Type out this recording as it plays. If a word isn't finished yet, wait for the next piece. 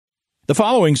The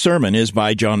following sermon is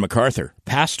by John MacArthur,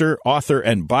 pastor, author,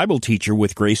 and Bible teacher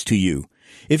with Grace to You.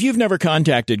 If you've never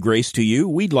contacted Grace to You,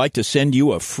 we'd like to send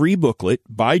you a free booklet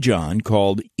by John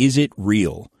called Is It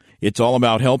Real? It's all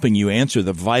about helping you answer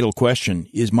the vital question,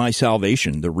 is my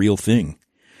salvation the real thing?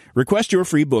 Request your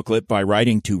free booklet by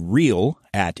writing to real@gty.org.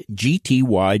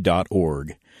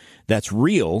 That's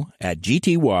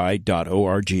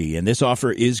real@gty.org, and this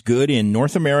offer is good in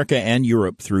North America and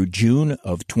Europe through June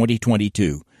of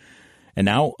 2022. And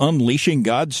now, unleashing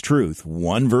God's truth,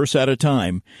 one verse at a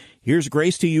time, here's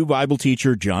Grace to You Bible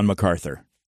teacher John MacArthur.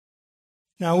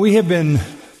 Now, we have been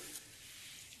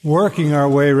working our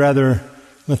way rather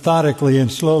methodically and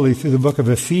slowly through the book of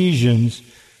Ephesians,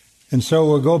 and so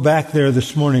we'll go back there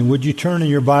this morning. Would you turn in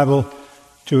your Bible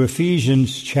to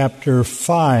Ephesians chapter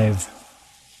 5?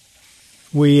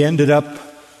 We ended up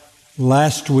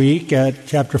last week at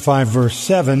chapter 5, verse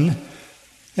 7,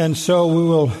 and so we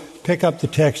will pick up the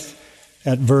text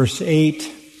at verse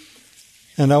 8,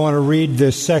 and I want to read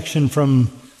this section from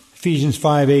Ephesians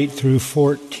 5, 8 through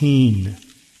 14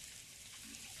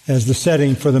 as the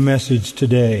setting for the message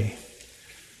today.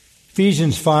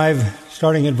 Ephesians 5,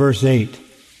 starting at verse 8.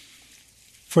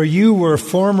 For you were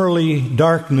formerly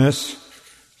darkness,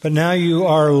 but now you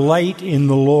are light in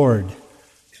the Lord.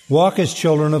 Walk as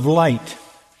children of light.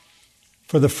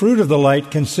 For the fruit of the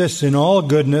light consists in all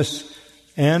goodness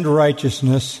and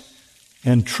righteousness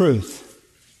and truth,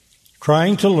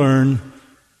 trying to learn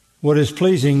what is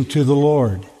pleasing to the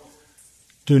Lord.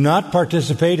 Do not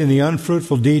participate in the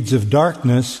unfruitful deeds of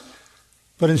darkness,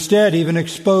 but instead even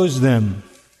expose them.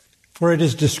 For it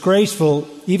is disgraceful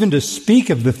even to speak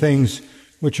of the things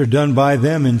which are done by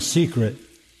them in secret.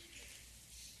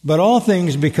 But all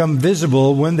things become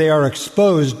visible when they are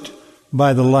exposed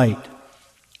by the light.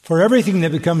 For everything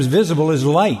that becomes visible is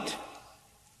light.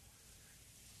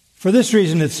 For this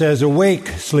reason it says, awake,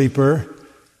 sleeper,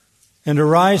 and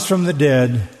arise from the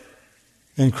dead,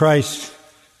 and Christ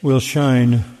will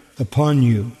shine upon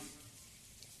you.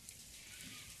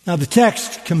 Now the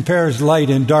text compares light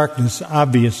and darkness,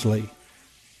 obviously.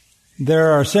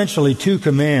 There are essentially two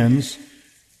commands.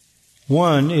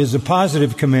 One is a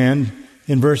positive command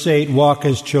in verse 8, walk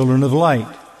as children of light.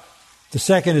 The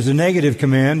second is a negative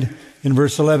command in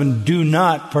verse 11, do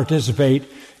not participate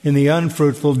in the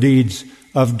unfruitful deeds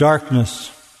of darkness.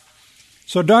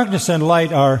 So darkness and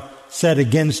light are set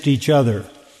against each other.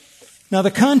 Now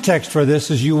the context for this,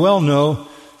 as you well know,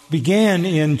 began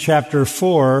in chapter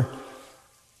 4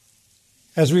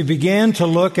 as we began to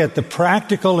look at the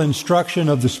practical instruction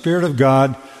of the Spirit of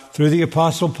God through the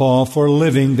Apostle Paul for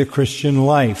living the Christian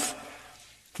life,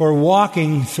 for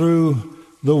walking through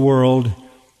the world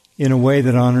in a way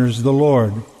that honors the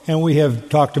Lord. And we have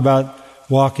talked about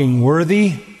walking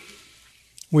worthy.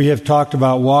 We have talked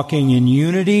about walking in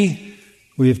unity.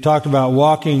 We have talked about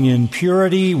walking in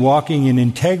purity, walking in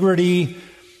integrity.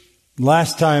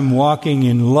 Last time, walking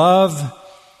in love.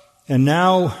 And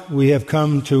now we have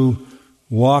come to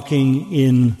walking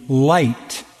in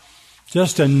light.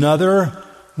 Just another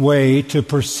way to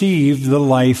perceive the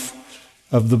life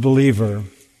of the believer.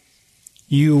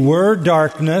 You were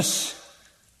darkness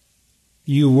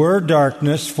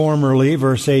formerly,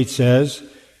 verse 8 says,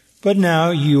 but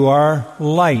now you are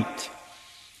light.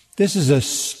 This is a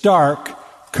stark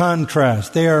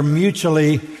contrast. They are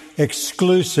mutually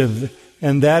exclusive,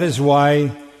 and that is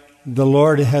why the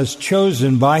Lord has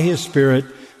chosen by His Spirit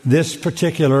this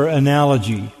particular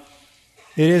analogy.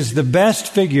 It is the best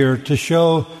figure to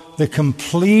show the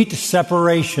complete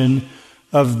separation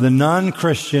of the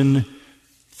non-Christian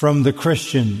from the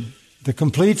Christian, the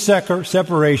complete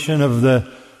separation of the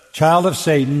child of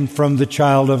Satan from the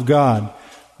child of God.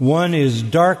 One is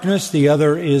darkness, the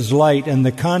other is light, and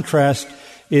the contrast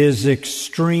is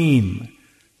extreme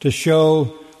to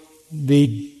show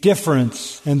the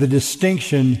difference and the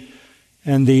distinction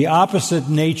and the opposite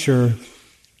nature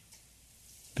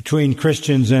between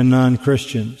Christians and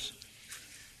non-Christians.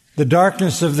 The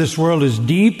darkness of this world is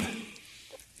deep.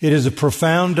 It is a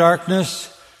profound darkness.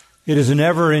 It is an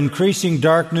ever-increasing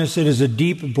darkness. It is a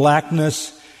deep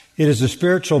blackness. It is a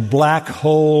spiritual black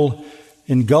hole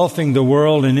engulfing the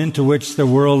world and into which the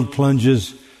world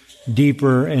plunges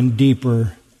deeper and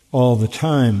deeper all the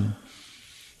time.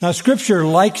 Now, Scripture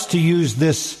likes to use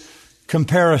this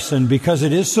comparison because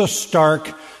it is so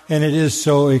stark and it is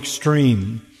so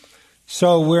extreme.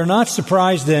 So we're not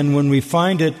surprised then when we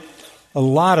find it a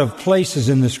lot of places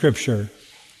in the Scripture.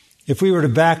 If we were to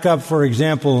back up, for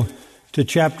example, to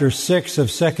chapter 6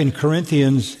 of 2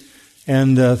 Corinthians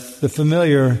and the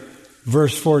familiar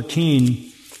verse 14,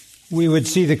 we would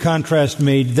see the contrast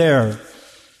made there.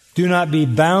 Do not be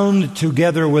bound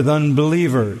together with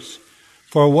unbelievers.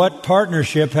 For what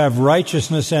partnership have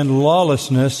righteousness and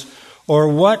lawlessness, or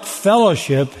what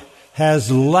fellowship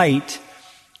has light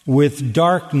with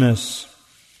darkness?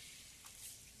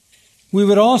 We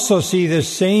would also see this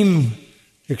same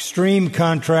extreme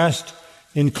contrast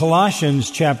in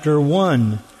Colossians chapter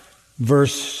 1,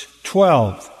 verse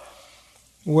 12,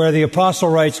 where the apostle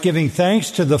writes, giving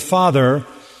thanks to the Father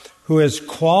who has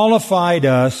qualified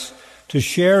us to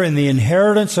share in the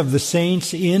inheritance of the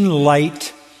saints in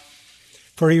light,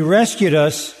 for he rescued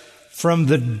us from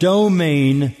the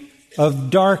domain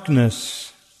of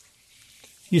darkness.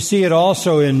 You see it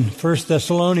also in 1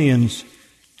 Thessalonians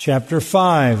chapter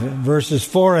 5, verses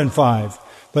 4 and 5.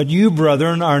 But you,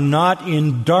 brethren, are not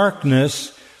in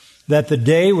darkness, that the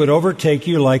day would overtake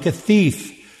you like a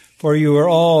thief. For you are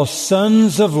all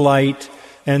sons of light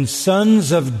and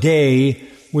sons of day.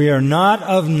 We are not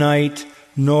of night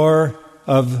nor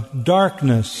of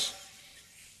darkness.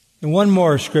 And one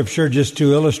more scripture just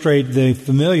to illustrate the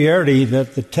familiarity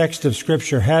that the text of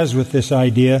Scripture has with this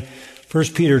idea.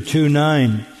 1 Peter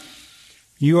 2:9.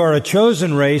 You are a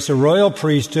chosen race, a royal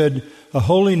priesthood, a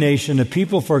holy nation, a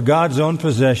people for God's own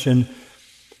possession,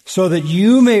 so that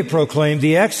you may proclaim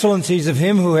the excellencies of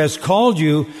Him who has called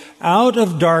you out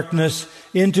of darkness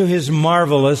into His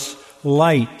marvelous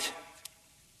light.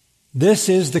 This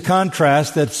is the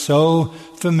contrast that's so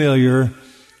familiar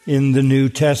in the New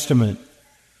Testament.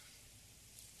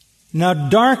 Now,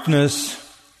 darkness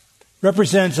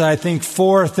represents, I think,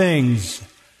 four things.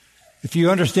 If you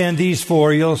understand these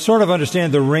four, you'll sort of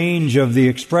understand the range of the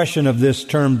expression of this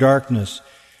term darkness.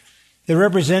 It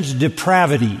represents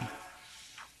depravity.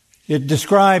 It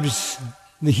describes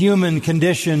the human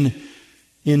condition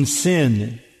in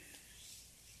sin.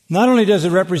 Not only does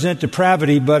it represent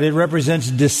depravity, but it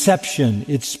represents deception.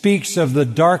 It speaks of the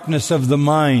darkness of the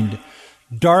mind,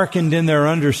 darkened in their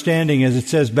understanding, as it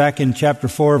says back in chapter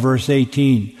 4, verse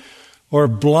 18, or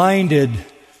blinded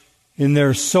in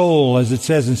their soul, as it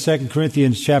says in 2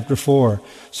 Corinthians chapter 4.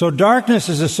 So darkness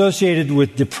is associated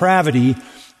with depravity,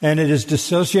 and it is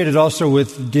associated also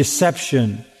with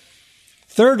deception.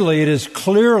 Thirdly, it is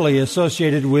clearly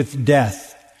associated with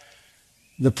death.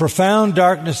 The profound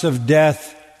darkness of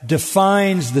death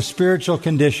defines the spiritual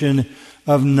condition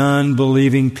of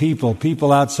non-believing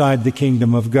people outside the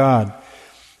kingdom of God.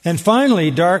 And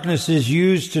finally, darkness is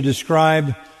used to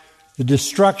describe the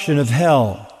destruction of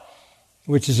hell,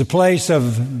 which is a place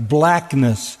of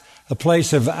blackness, a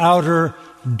place of outer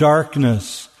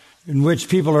darkness, in which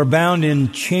people are bound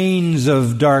in chains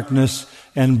of darkness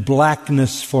and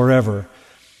blackness forever.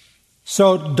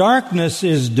 So darkness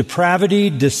is depravity,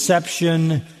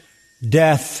 deception,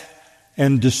 death,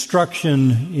 and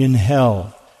destruction in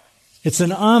hell. It's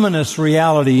an ominous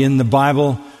reality in the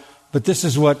Bible, but this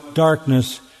is what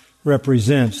darkness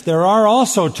represents. There are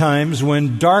also times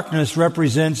when darkness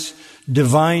represents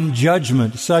divine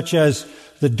judgment, such as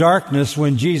the darkness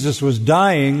when Jesus was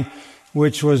dying,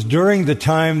 which was during the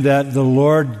time that the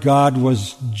Lord God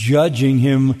was judging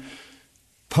him,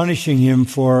 punishing him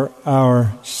for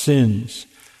our sins.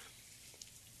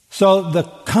 So the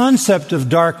concept of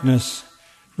darkness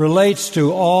relates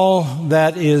to all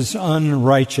that is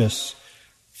unrighteous,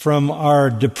 from our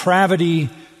depravity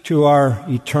to our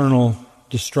eternal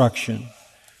destruction.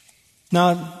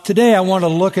 Now, today I want to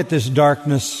look at this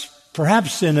darkness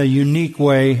perhaps in a unique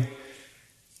way.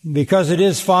 Because it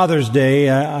is Father's Day,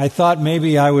 I thought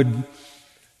maybe I would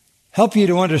help you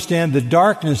to understand the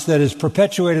darkness that is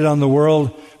perpetuated on the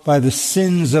world by the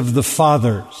sins of the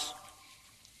fathers.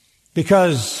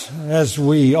 Because, as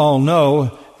we all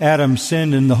know, Adam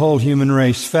sinned and the whole human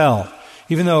race fell.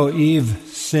 Even though Eve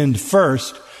sinned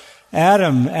first,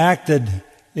 Adam acted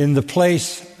in the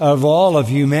place of all of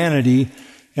humanity,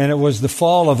 and it was the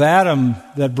fall of Adam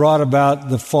that brought about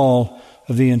the fall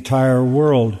of the entire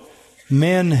world.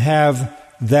 Men have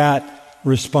that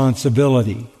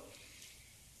responsibility.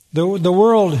 The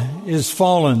world is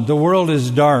fallen. The world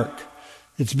is dark.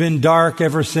 It's been dark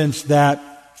ever since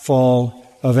that fall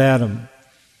of Adam.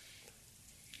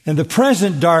 And the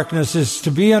present darkness is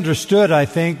to be understood, I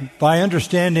think, by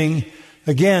understanding,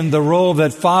 again, the role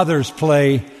that fathers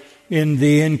play in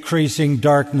the increasing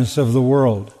darkness of the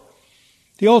world.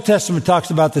 The Old Testament talks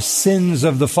about the sins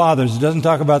of the fathers. It doesn't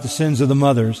talk about the sins of the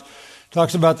mothers. It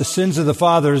talks about the sins of the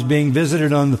fathers being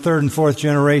visited on the third and fourth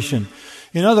generation.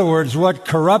 In other words, what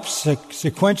corrupts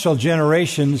sequential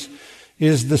generations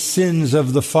is the sins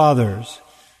of the fathers.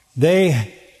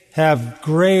 They have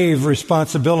grave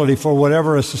responsibility for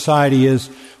whatever a society is,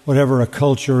 whatever a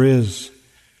culture is.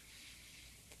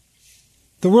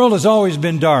 The world has always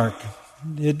been dark.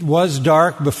 It was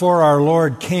dark before our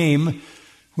Lord came,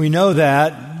 We know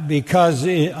that because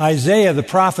Isaiah the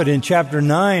prophet in chapter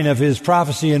 9 of his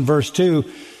prophecy in verse 2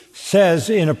 says,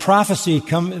 in a prophecy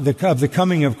of the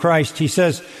coming of Christ, he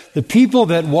says, the people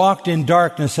that walked in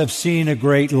darkness have seen a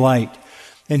great light.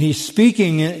 And he's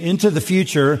speaking into the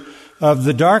future of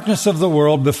the darkness of the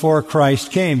world before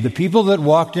Christ came. The people that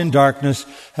walked in darkness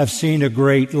have seen a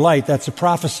great light. That's a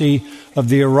prophecy of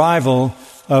the arrival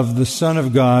of the Son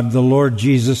of God, the Lord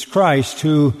Jesus Christ,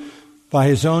 who, by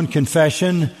his own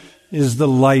confession, is the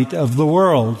light of the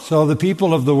world. So the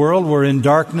people of the world were in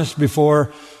darkness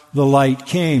before the light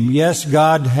came. Yes,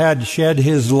 God had shed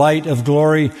his light of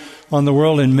glory on the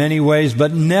world in many ways,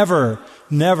 but never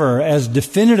as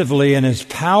definitively and as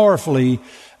powerfully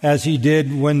as he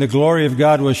did when the glory of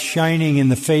God was shining in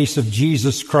the face of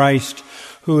Jesus Christ,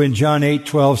 who in John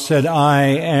 8:12 said, I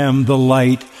am the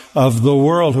light of the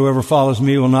world. Whoever follows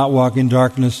me will not walk in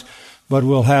darkness, but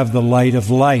will have the light of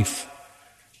life.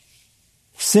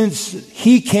 Since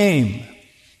he came,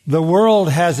 the world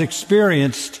has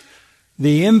experienced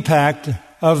the impact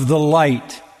of the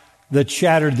light that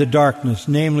shattered the darkness,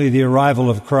 namely the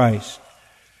arrival of Christ.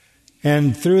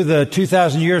 And through the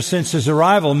 2,000 years since his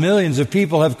arrival, millions of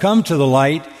people have come to the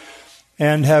light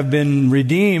and have been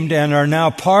redeemed and are now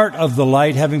part of the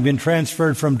light, having been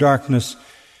transferred from darkness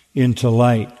into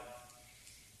light.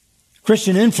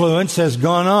 Christian influence has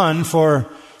gone on for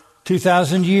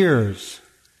 2,000 years.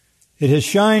 It has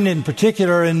shined in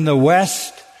particular in the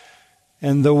West,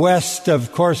 and the West,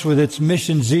 of course, with its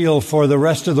mission zeal for the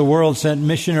rest of the world, sent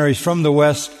missionaries from the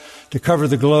West to cover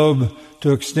the globe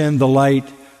to extend the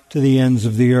light to the ends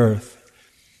of the earth.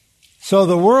 So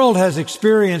the world has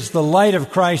experienced the light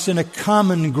of Christ in a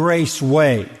common grace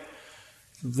way.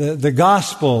 The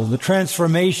gospel, the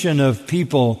transformation of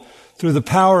people through the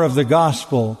power of the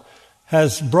gospel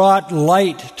has brought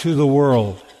light to the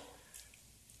world.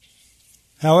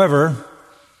 However,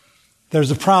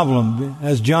 there's a problem.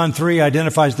 As John 3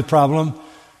 identifies the problem,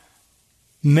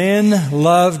 men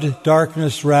loved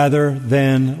darkness rather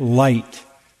than light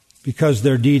because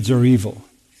their deeds are evil.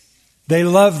 They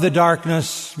love the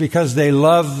darkness because they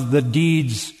love the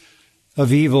deeds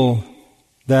of evil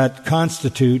that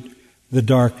constitute the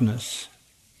darkness.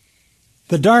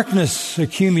 The darkness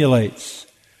accumulates.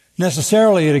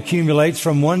 Necessarily it accumulates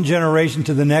from one generation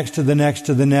to the next, to the next,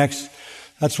 to the next.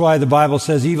 That's why the Bible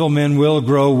says evil men will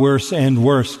grow worse and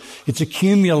worse. It's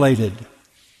accumulated.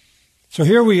 So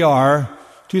here we are,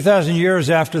 2,000 years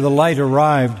after the light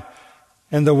arrived,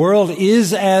 and the world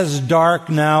is as dark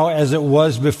now as it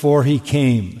was before he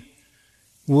came.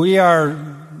 We are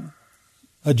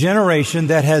a generation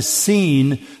that has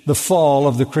seen the fall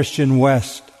of the Christian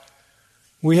West.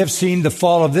 We have seen the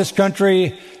fall of this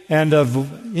country and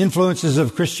of influences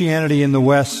of Christianity in the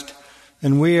West.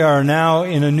 And we are now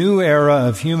in a new era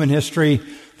of human history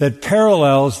that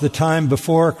parallels the time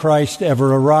before Christ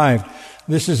ever arrived.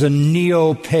 This is a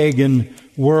neo-pagan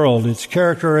world. Its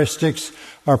characteristics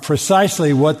are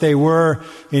precisely what they were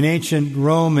in ancient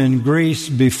Rome and Greece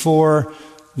before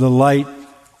the light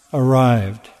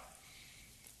arrived.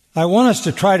 I want us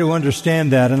to try to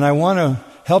understand that, and I want to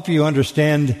help you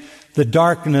understand the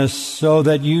darkness so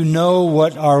that you know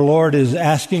what our Lord is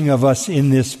asking of us in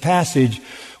this passage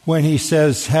when he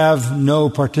says, have no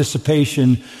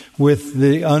participation with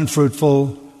the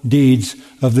unfruitful deeds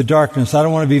of the darkness. I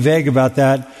don't want to be vague about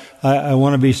that. I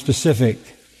want to be specific.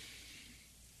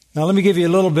 Now let me give you a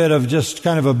little bit of just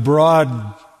kind of a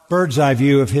broad bird's eye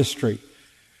view of history.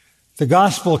 The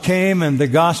gospel came and the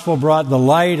gospel brought the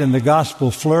light and the gospel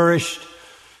flourished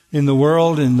in the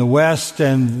world, in the West,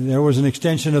 and there was an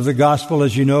extension of the gospel,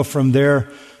 as you know, from there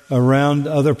around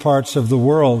other parts of the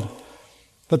world.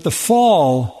 But the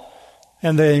fall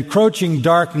and the encroaching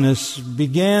darkness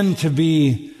began to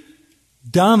be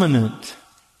dominant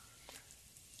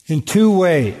in two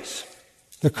ways.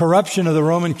 The corruption of the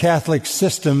Roman Catholic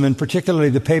system, and particularly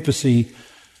the papacy,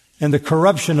 and the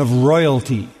corruption of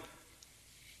royalty.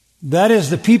 That is,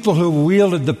 the people who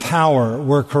wielded the power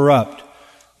were corrupt.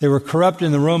 They were corrupt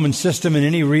in the Roman system, and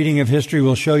any reading of history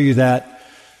will show you that.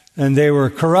 And they were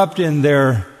corrupt in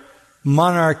their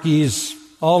monarchies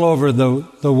all over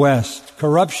the West.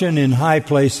 Corruption in high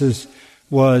places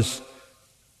was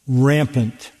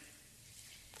rampant.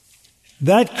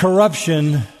 That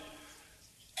corruption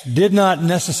did not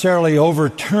necessarily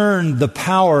overturn the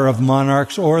power of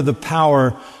monarchs or the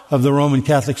power of the Roman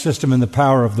Catholic system and the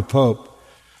power of the Pope.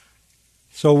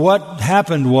 So what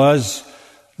happened was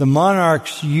the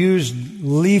monarchs used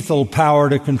lethal power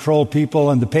to control people,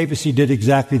 and the papacy did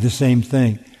exactly the same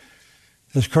thing.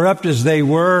 As corrupt as they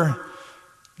were,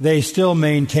 they still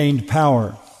maintained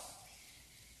power.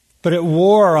 But it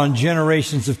wore on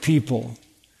generations of people.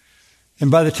 And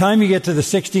by the time you get to the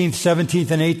 16th, 17th,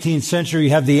 and 18th century, you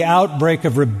have the outbreak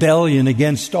of rebellion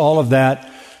against all of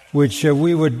that, which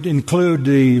we would include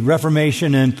the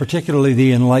Reformation and particularly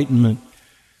the Enlightenment.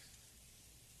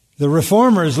 The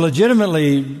Reformers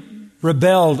legitimately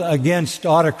rebelled against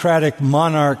autocratic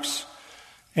monarchs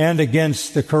and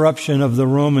against the corruption of the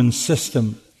Roman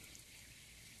system.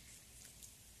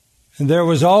 And there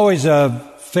was always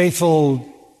a faithful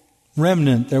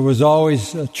remnant. There was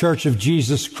always a Church of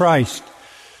Jesus Christ.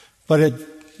 But it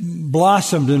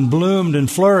blossomed and bloomed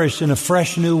and flourished in a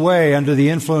fresh new way under the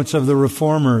influence of the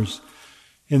Reformers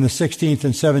in the 16th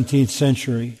and 17th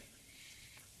century.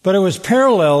 But it was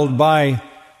paralleled by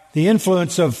the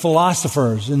influence of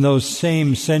philosophers in those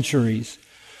same centuries.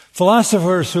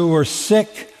 Philosophers who were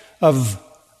sick of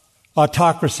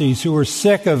autocracies, who were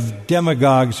sick of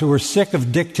demagogues, who were sick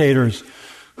of dictators,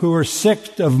 who were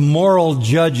sick of moral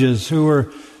judges, who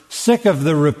were sick of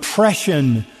the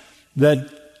repression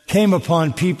that came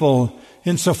upon people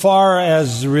insofar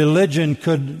as religion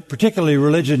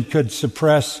could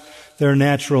suppress their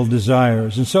natural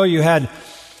desires. And so you had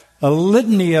a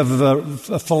litany of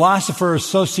philosophers,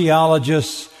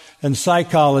 sociologists, and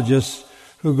psychologists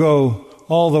who go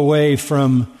all the way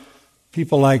from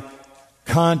people like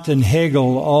Kant and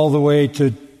Hegel all the way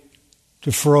to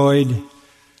Freud.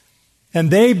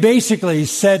 And they basically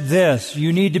said this: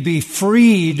 you need to be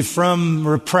freed from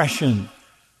repression.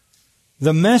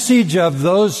 The message of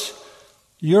those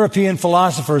European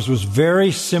philosophers was very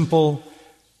simple,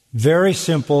 very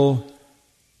simple.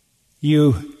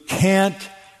 You can't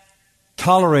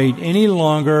tolerate any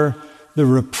longer the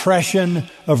repression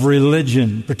of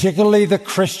religion, particularly the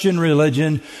Christian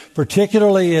religion,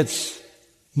 particularly its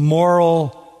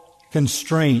moral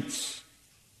constraints.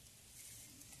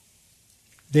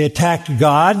 They attacked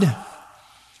God.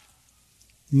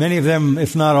 Many of them,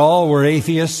 if not all, were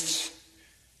atheists.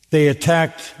 They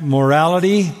attacked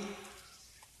morality.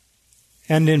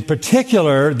 And in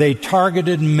particular, they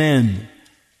targeted men.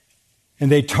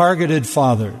 And they targeted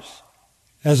fathers,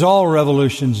 as all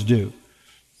revolutions do.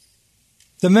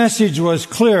 The message was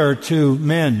clear to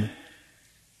men.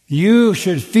 You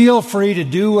should feel free to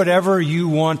do whatever you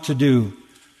want to do.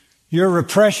 Your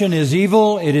repression is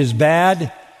evil. It is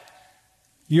bad.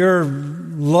 Your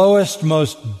lowest,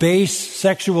 most base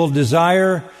sexual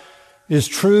desire is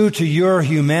true to your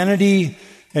humanity,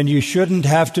 and you shouldn't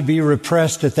have to be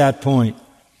repressed at that point.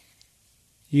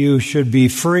 You should be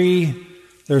free.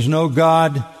 There's no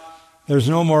God. There's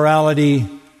no morality.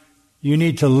 You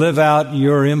need to live out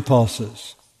your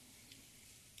impulses.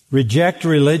 Reject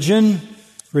religion.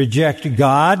 Reject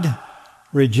God.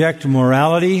 Reject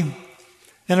morality.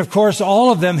 And of course,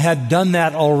 all of them had done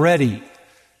that already.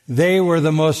 They were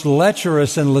the most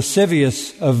lecherous and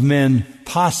lascivious of men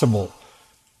possible.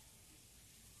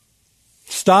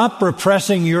 Stop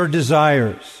repressing your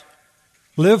desires.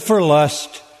 Live for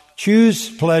lust. Choose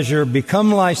pleasure.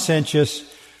 Become licentious.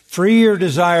 Free your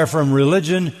desire from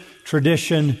religion,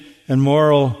 tradition, and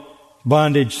moral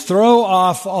bondage. Throw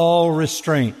off all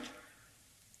restraint.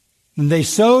 And they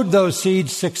sowed those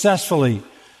seeds successfully.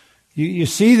 You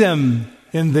see them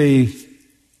in the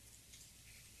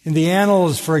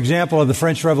annals, for example, of the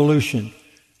French Revolution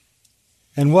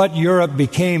and what Europe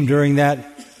became during that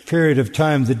period of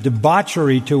time, the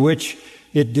debauchery to which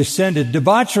it descended,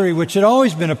 debauchery which had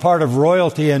always been a part of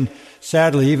royalty and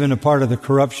sadly even a part of the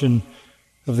corruption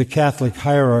of the Catholic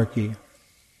hierarchy.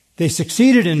 They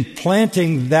succeeded in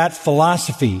planting that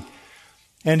philosophy,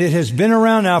 and it has been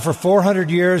around now for 400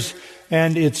 years,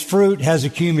 and its fruit has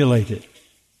accumulated.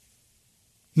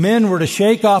 Men were to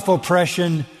shake off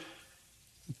oppression,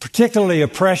 particularly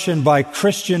oppression by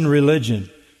Christian religion.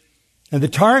 And the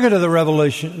target of the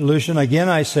revolution, again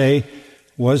I say,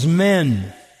 was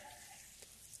men.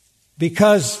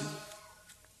 Because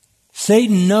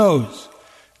Satan knows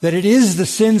that it is the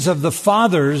sins of the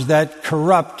fathers that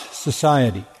corrupt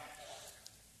society.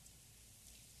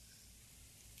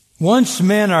 Once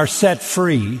men are set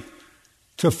free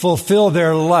to fulfill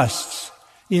their lusts,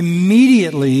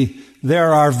 immediately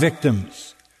there are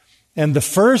victims. And the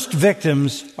first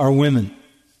victims are women.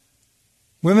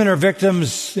 Women are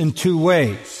victims in two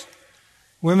ways.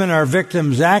 Women are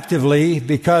victims actively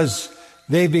because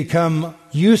they become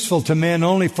useful to men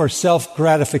only for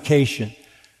self-gratification.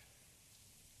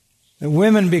 And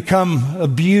women become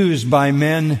abused by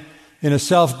men in a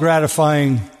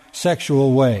self-gratifying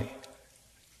sexual way.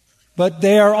 But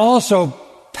they are also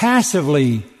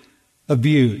passively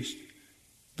abused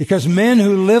because men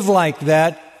who live like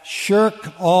that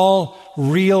shirk all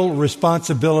real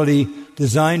responsibility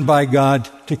designed by God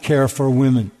to care for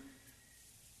women.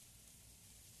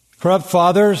 Corrupt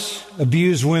fathers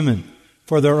abuse women.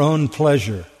 for their own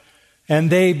pleasure. And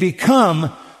they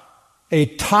become a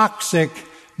toxic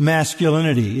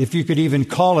masculinity, if you could even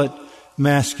call it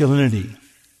masculinity.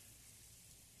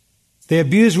 They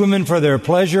abuse women for their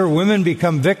pleasure. Women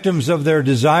become victims of their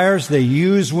desires. They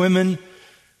use women.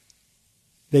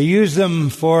 They use them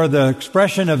for the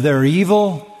expression of their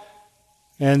evil,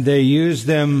 and they use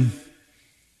them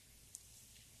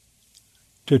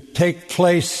to take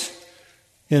place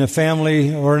in a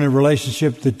family or in a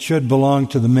relationship that should belong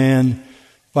to the man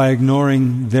by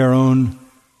ignoring their own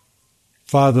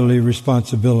fatherly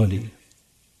responsibility.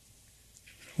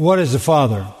 What is a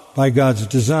father? By God's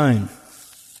design.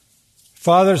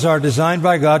 Fathers are designed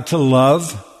by God to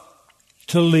love,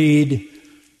 to lead,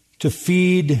 to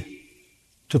feed,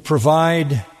 to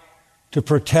provide, to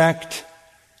protect,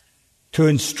 to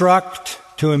instruct,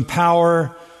 to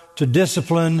empower, to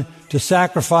discipline, to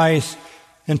sacrifice,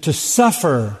 and to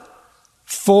suffer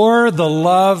for the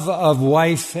love of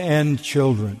wife and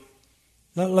children.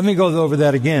 Let me go over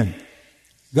that again.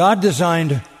 God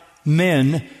designed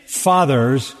men,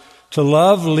 fathers, to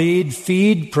love, lead,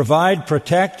 feed, provide,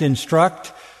 protect,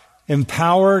 instruct,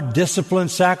 empower, discipline,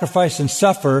 sacrifice, and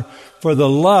suffer for the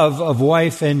love of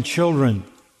wife and children.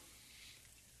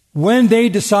 When they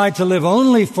decide to live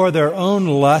only for their own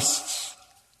lusts,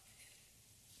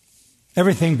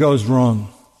 everything goes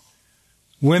wrong.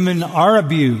 Women are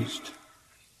abused.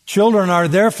 Children are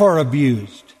therefore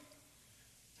abused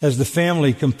as the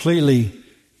family completely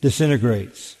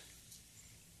disintegrates.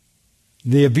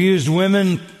 The abused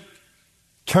women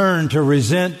turn to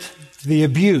resent the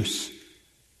abuse.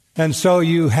 And so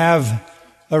you have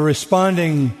a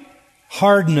responding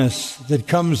hardness that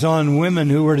comes on women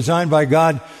who were designed by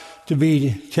God to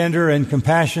be tender and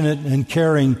compassionate and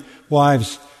caring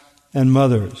wives and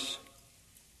mothers.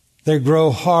 They grow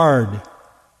hard.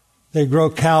 They grow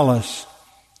callous.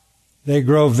 They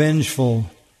grow vengeful.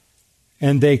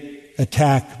 And they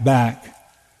attack back.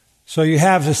 So you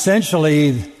have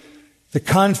essentially the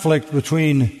conflict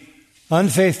between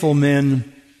unfaithful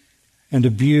men and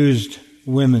abused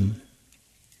women,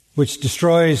 which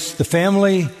destroys the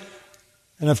family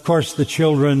and, of course, the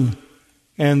children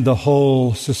and the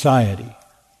whole society.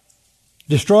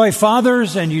 Destroy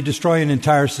fathers and you destroy an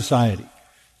entire society.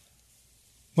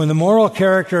 When the moral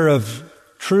character of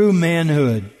true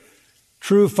manhood,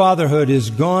 true fatherhood is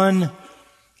gone,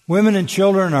 women and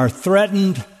children are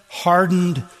threatened,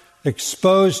 hardened,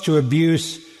 exposed to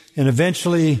abuse, and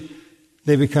eventually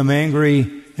they become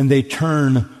angry and they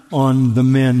turn on the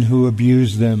men who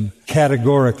abuse them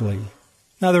categorically.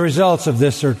 Now, the results of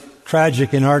this are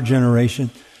tragic in our generation.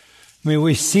 I mean,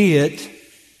 we see it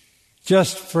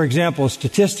just, for example,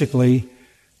 statistically.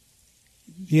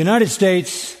 The United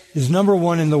States is number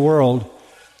one in the world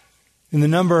in the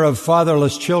number of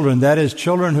fatherless children. That is,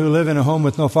 children who live in a home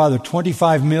with no father.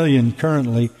 25 million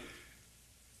currently.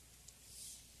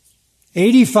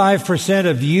 85%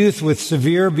 of youth with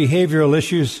severe behavioral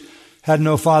issues had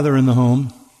no father in the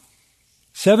home.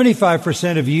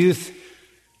 75% of youth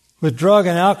with drug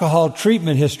and alcohol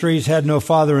treatment histories had no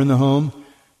father in the home.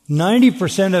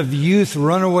 90% of youth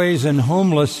runaways and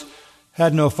homeless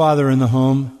had no father in the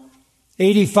home.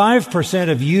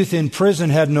 85% of youth in prison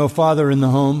had no father in the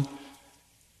home.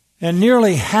 And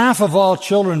nearly half of all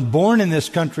children born in this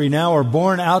country now are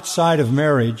born outside of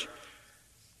marriage.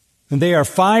 And they are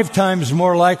 5 times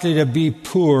more likely to be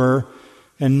poor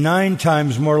and 9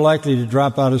 times more likely to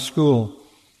drop out of school.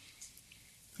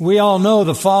 We all know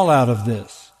the fallout of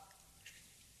this.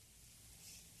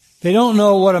 They don't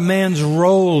know what a man's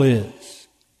role is.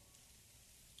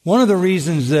 One of the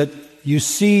reasons that you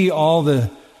see all the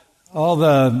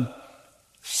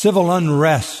civil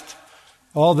unrest,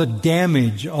 all the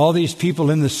damage, all these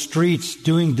people in the streets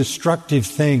doing destructive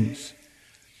things,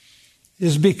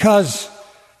 is because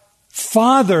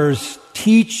fathers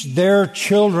teach their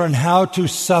children how to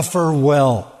suffer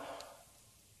well.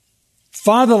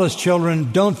 Fatherless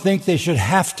children don't think they should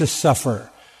have to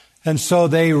suffer, and so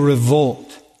they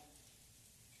revolt.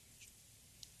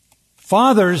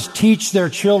 Fathers teach their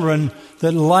children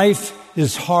that life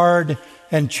is hard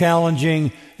and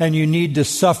challenging and you need to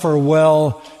suffer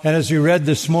well. And as we read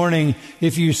this morning,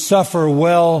 if you suffer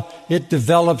well, it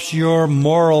develops your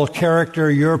moral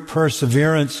character, your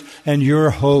perseverance, and your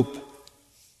hope.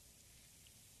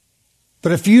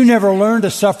 But if you never learn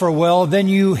to suffer well, then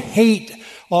you hate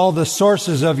all the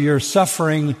sources of your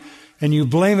suffering and you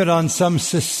blame it on some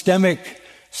systemic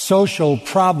social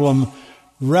problem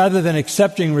rather than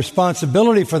accepting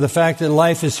responsibility for the fact that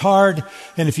life is hard,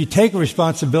 and if you take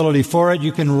responsibility for it,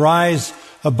 you can rise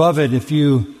above it if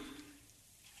you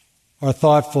are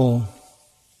thoughtful.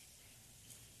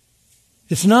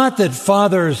 It's not that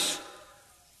fathers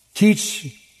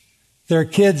teach their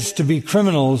kids to be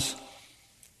criminals.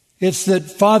 It's that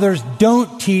fathers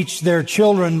don't teach their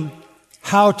children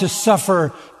how to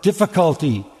suffer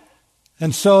difficulty.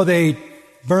 And so they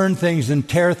burn things and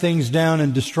tear things down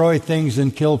and destroy things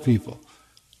and kill people.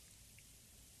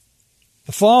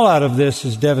 The fallout of this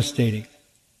is devastating.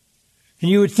 And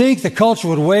you would think the culture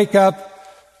would wake up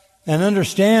and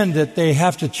understand that they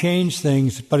have to change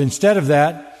things, but instead of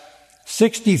that,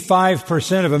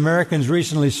 65% of Americans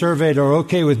recently surveyed are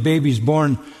okay with babies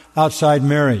born outside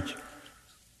marriage,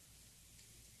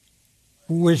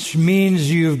 which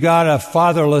means you've got a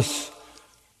fatherless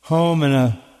home and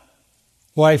a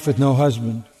wife with no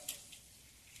husband.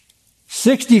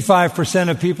 65%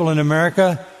 of people in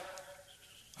America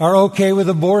are okay with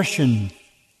abortion.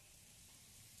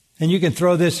 And you can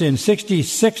throw this in.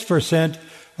 66%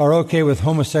 are okay with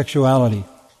homosexuality.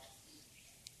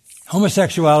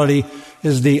 Homosexuality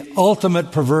is the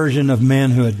ultimate perversion of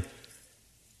manhood.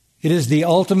 It is the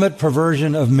ultimate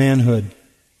perversion of manhood.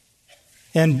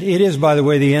 And it is, by the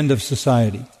way, the end of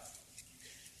society.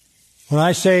 When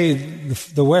I say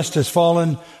the West has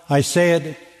fallen, I say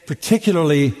it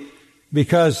particularly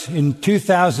because in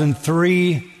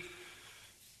 2003,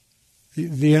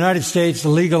 the United States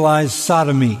legalized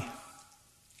sodomy.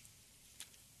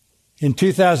 In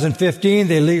 2015,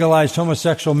 they legalized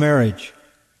homosexual marriage.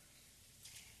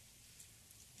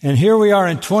 And here we are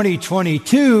in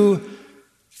 2022,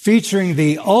 featuring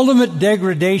the ultimate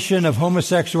degradation of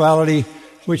homosexuality,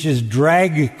 which is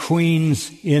drag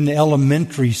queens in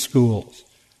elementary schools.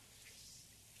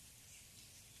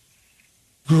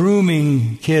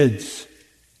 Grooming kids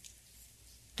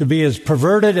to be as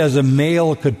perverted as a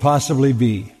male could possibly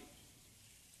be.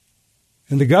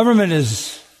 And the government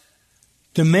is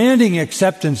demanding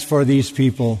acceptance for these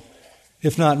people,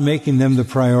 if not making them the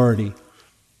priority.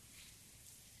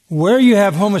 Where you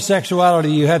have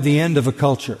homosexuality, you have the end of a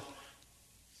culture.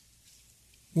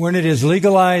 When it is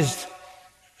legalized,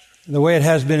 the way it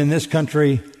has been in this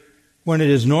country, when it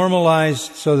is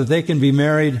normalized so that they can be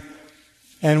married,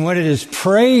 and when it is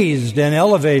praised and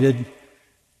elevated,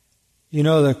 you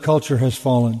know the culture has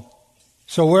fallen.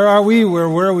 So where are we? We're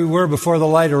where we were before the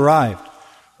light arrived.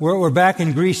 We're back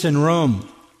in Greece and Rome.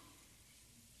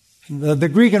 The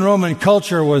Greek and Roman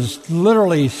culture was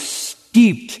literally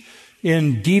steeped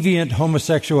in deviant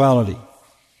homosexuality.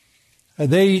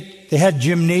 They had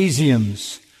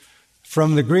gymnasiums,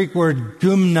 from the Greek word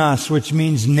gymnos, which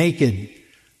means naked,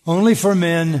 only for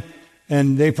men,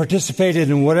 and they participated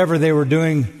in whatever they were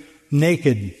doing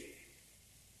naked.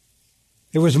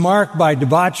 It was marked by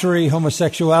debauchery,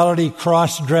 homosexuality,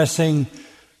 cross-dressing,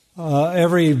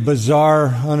 every bizarre,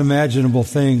 unimaginable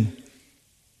thing.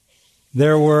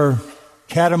 There were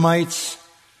catamites.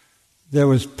 There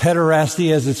was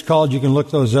pederasty, as it's called. You can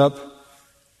look those up.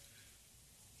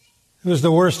 It was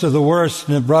the worst of the worst,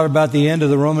 and it brought about the end of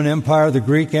the Roman Empire, the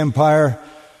Greek Empire.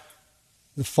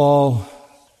 The fall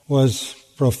was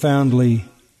profoundly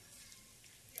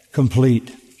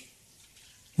complete.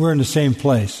 We're in the same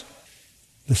place.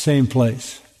 The same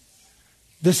place.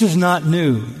 This is not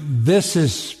new. This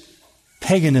is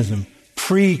paganism,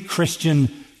 pre-Christian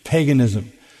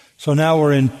paganism. So now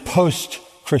we're in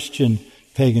post-Christian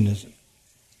paganism.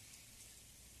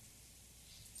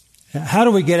 How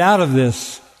do we get out of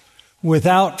this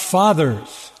without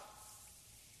fathers?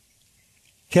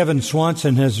 Kevin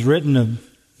Swanson has written a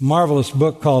marvelous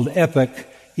book called Epoch,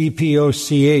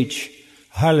 E-P-O-C-H.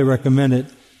 Highly recommend it.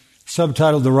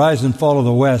 Subtitled The Rise and Fall of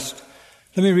the West.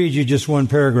 Let me read you just one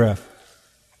paragraph.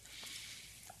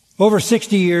 Over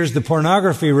 60 years, the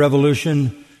pornography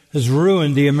revolution has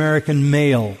ruined the American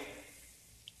male,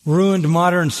 ruined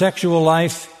modern sexual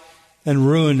life, and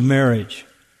ruined marriage.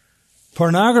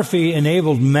 Pornography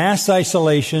enabled mass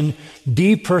isolation,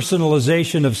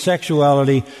 depersonalization of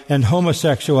sexuality and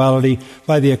homosexuality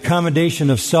by the accommodation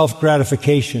of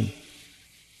self-gratification.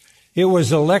 It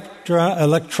was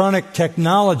electronic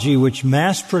technology which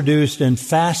mass-produced and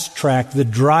fast-tracked the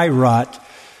dry rot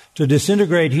to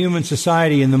disintegrate human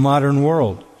society in the modern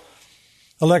world.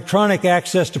 Electronic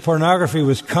access to pornography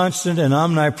was constant and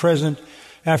omnipresent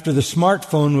after the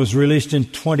smartphone was released in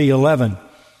 2011.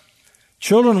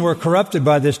 Children were corrupted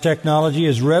by this technology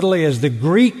as readily as the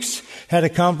Greeks had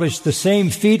accomplished the same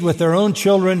feat with their own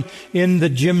children in the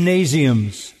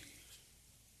gymnasiums.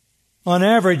 On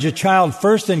average, a child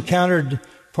first encountered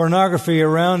pornography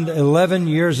around 11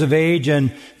 years of age,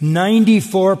 and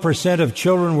 94% of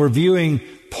children were viewing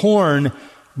porn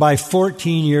by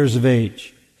 14 years of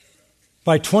age.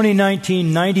 By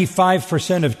 2019,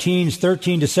 95% of teens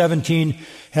 13 to 17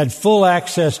 had full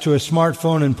access to a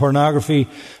smartphone and pornography,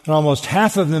 and almost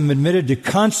half of them admitted to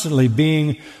constantly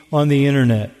being on the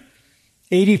internet.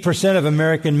 80% of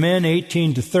American men,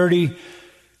 18 to 30,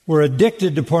 were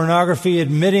addicted to pornography,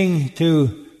 admitting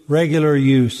to regular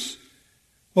use.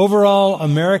 Overall,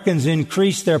 Americans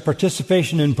increased their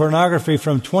participation in pornography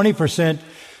from 20%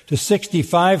 to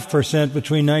 65%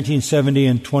 between 1970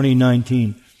 and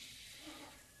 2019.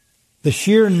 The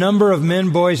sheer number of men,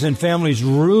 boys, and families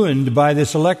ruined by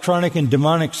this electronic and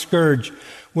demonic scourge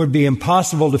would be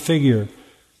impossible to figure.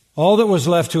 All that was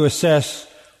left to assess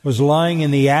was lying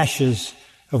in the ashes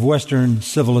of Western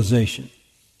civilization.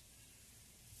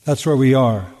 That's where we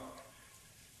are.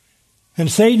 And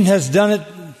Satan has done it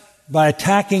by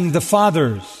attacking the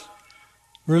fathers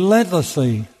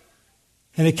relentlessly.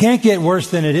 And it can't get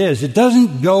worse than it is. It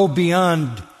doesn't go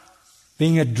beyond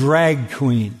being a drag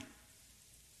queen.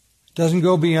 It doesn't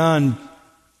go beyond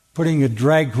putting a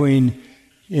drag queen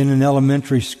in an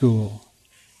elementary school.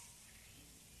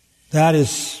 That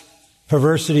is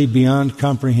perversity beyond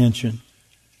comprehension.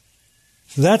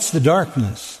 So that's the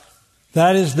darkness.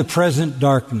 That is the present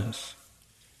darkness.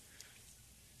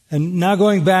 And now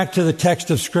going back to the text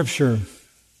of Scripture,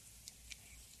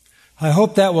 I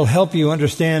hope that will help you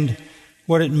understand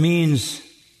what it means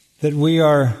that we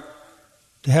are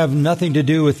to have nothing to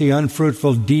do with the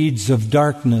unfruitful deeds of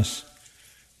darkness,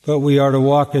 but we are to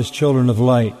walk as children of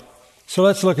light. So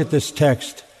let's look at this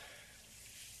text.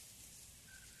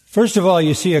 First of all,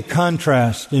 you see a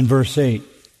contrast in verse 8.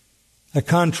 A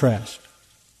contrast.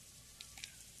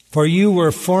 For you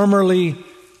were formerly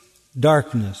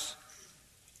darkness,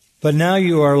 but now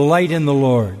you are light in the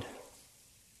Lord.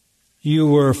 You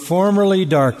were formerly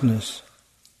darkness,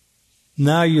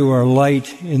 now you are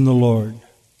light in the Lord.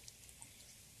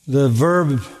 The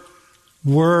verb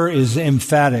were is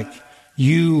emphatic.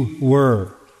 You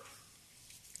were.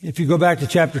 If you go back to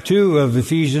chapter 2 of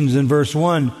Ephesians in verse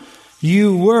 1,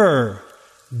 you were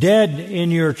dead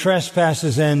in your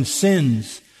trespasses and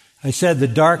sins. I said the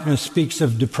darkness speaks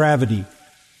of depravity,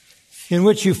 in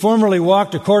which you formerly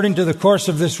walked according to the course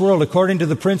of this world, according to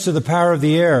the prince of the power of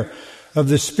the air, of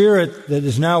the spirit that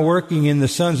is now working in the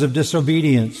sons of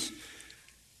disobedience.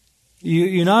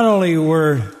 You not only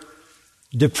were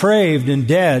depraved and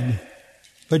dead,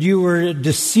 but you were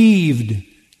deceived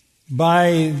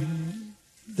by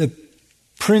the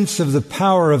prince of the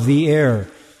power of the air,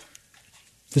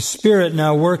 the spirit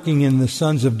now working in the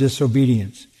sons of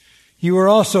disobedience. You were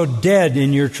also dead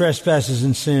in your trespasses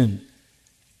and sin.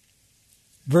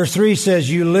 Verse 3 says,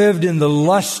 you lived in the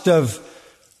lust of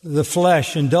the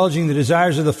flesh, indulging the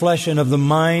desires of the flesh and of the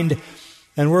mind,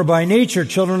 and were by nature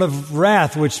children of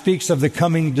wrath, which speaks of the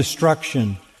coming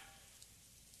destruction.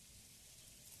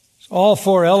 All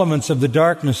four elements of the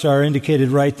darkness are indicated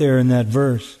right there in that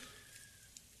verse.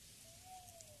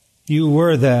 You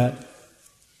were that.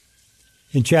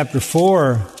 In chapter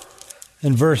 4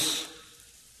 and verse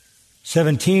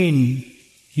 17,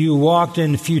 you walked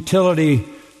in futility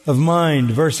of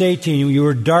mind. Verse 18, you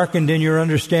were darkened in your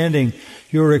understanding.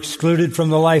 You were excluded from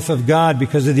the life of God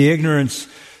because of the ignorance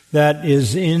that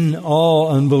is in all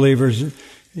unbelievers.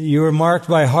 You were marked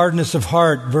by hardness of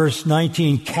heart. Verse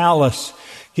 19, callous,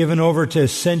 given over to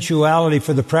sensuality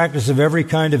for the practice of every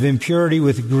kind of impurity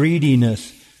with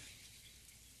greediness.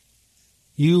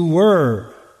 You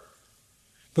were.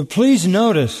 But please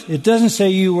notice, it doesn't say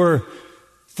you were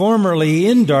formerly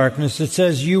in darkness. It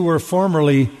says you were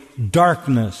formerly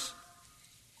darkness.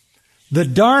 The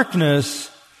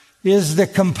darkness is the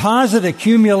composite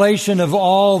accumulation of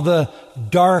all the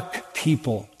dark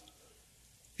people.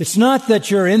 It's not that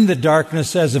you're in the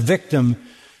darkness as a victim.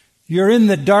 You're in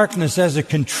the darkness as a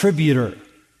contributor.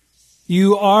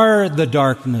 You are the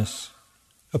darkness.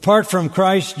 Apart from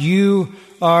Christ, you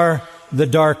are the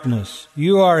darkness.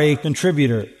 You are a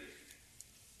contributor.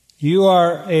 You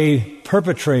are a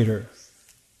perpetrator.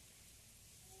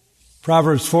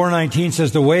 Proverbs 4:19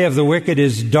 says, the way of the wicked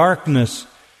is darkness.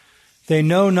 They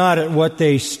know not at what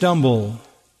they stumble.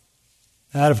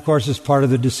 That, of course, is part of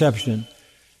the deception.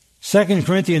 2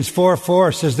 Corinthians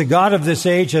 4:4 says, the God of this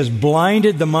age has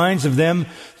blinded the minds of them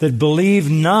that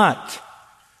believe not.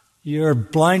 You're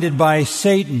blinded by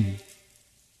Satan.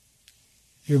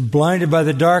 You're blinded by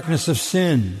the darkness of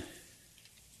sin.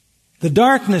 The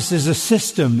darkness is a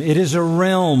system. It is a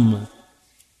realm.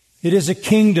 It is a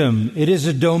kingdom. It is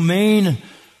a domain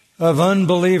of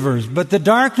unbelievers. But the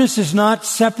darkness is not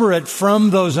separate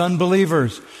from those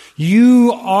unbelievers.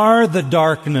 You are the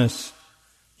darkness.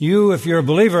 You, if you're a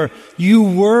believer, you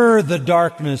were the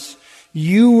darkness.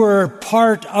 You were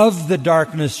part of the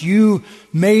darkness. You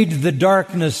made the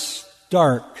darkness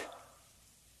dark.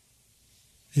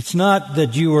 It's not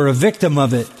that you were a victim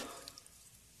of it.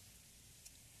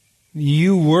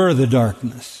 You were the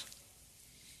darkness.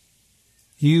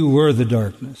 You were the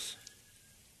darkness.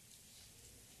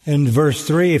 In verse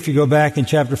 3, if you go back in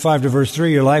chapter 5 to verse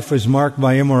 3, your life was marked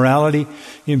by immorality,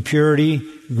 impurity,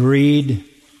 greed.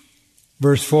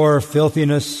 Verse 4,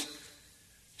 filthiness,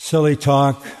 silly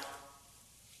talk.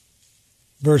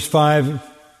 Verse 5,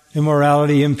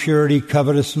 immorality, impurity,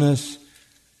 covetousness.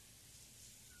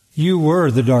 You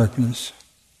were the darkness.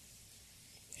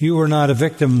 You were not a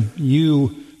victim.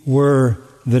 You were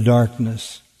the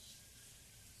darkness.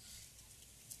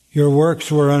 Your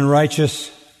works were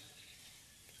unrighteous.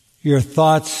 Your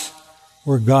thoughts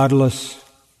were godless.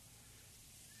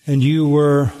 And you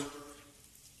were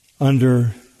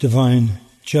under divine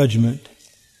judgment.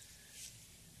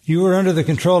 You were under the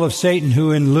control of Satan,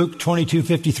 who in Luke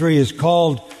 22:53 is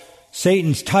called,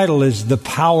 Satan's title is the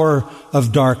power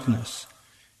of darkness.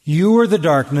 You were the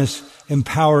darkness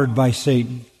empowered by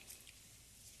Satan.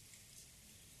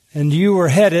 And you were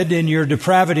headed in your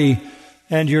depravity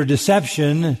and your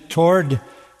deception toward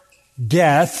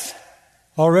death.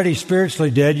 Already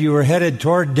spiritually dead, you were headed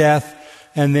toward death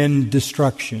and then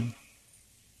destruction.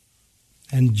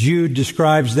 And Jude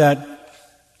describes that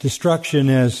destruction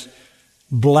as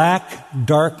black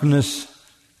darkness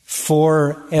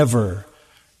forever,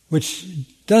 which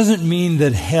doesn't mean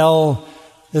that hell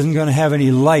isn't going to have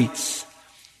any lights.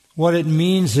 What it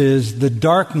means is the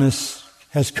darkness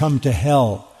has come to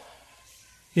hell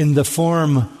in the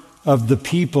form of the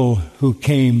people who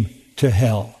came to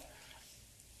hell.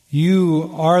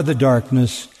 You are the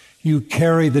darkness. You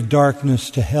carry the darkness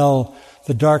to hell.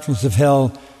 The darkness of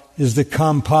hell is the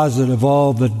composite of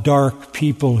all the dark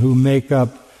people who make up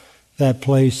that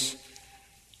place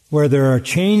where there are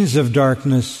chains of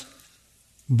darkness,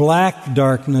 black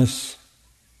darkness,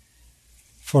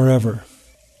 forever.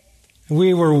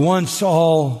 We were once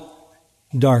all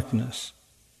darkness.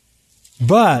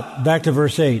 But, back to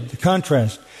verse 8, the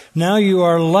contrast. Now you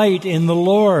are light in the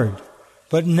Lord.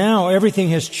 But now everything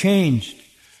has changed.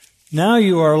 Now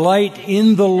you are light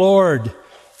in the Lord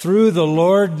through the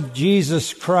Lord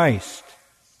Jesus Christ.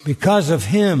 Because of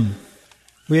Him,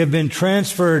 we have been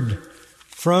transferred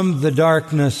from the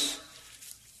darkness.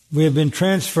 We have been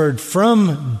transferred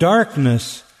from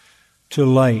darkness to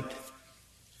light.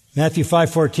 Matthew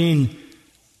 5:14,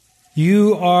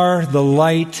 you are the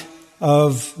light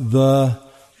of the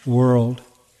world.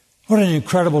 What an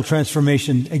incredible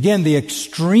transformation. Again, the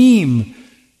extreme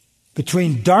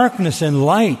between darkness and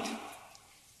light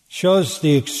shows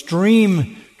the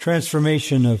extreme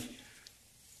transformation of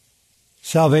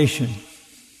salvation.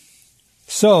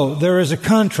 So, there is a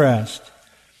contrast.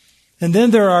 And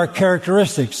then there are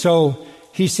characteristics. So,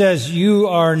 he says, you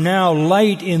are now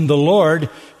light in the Lord.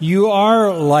 You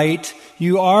are light.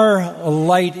 You are a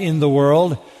light in the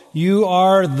world. You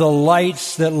are the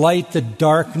lights that light the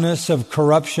darkness of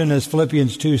corruption, as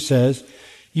Philippians 2 says.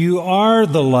 You are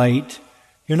the light.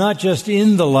 You're not just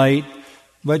in the light,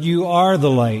 but you are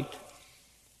the light.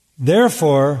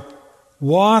 Therefore,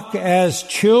 walk as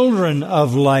children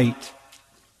of light.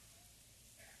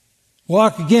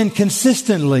 Walk again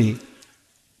consistently.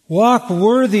 Walk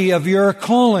worthy of your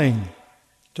calling,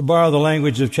 to borrow the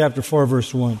language of chapter 4,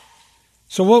 verse 1.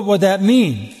 So what would that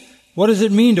mean? What does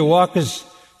it mean to walk as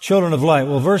children of light?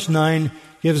 Well, verse 9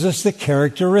 gives us the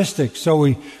characteristics. So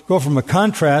we go from a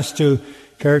contrast to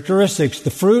characteristics. The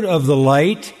fruit of the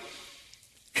light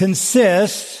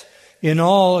consists in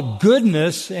all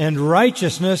goodness and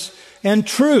righteousness and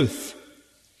truth.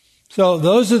 So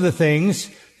those are the things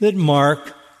that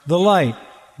mark the light.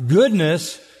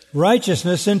 Goodness,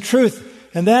 righteousness, and truth.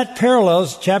 And that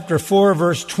parallels chapter 4,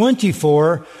 verse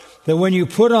 24, that when you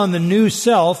put on the new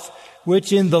self,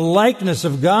 which in the likeness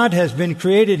of God has been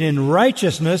created in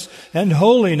righteousness and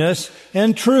holiness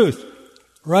and truth.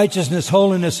 Righteousness,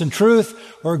 holiness, and truth,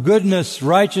 or goodness,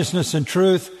 righteousness, and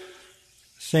truth,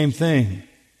 same thing.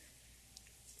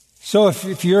 So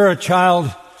if you're a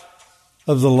child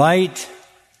of the light,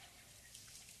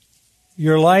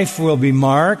 your life will be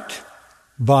marked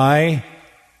by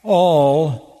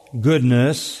all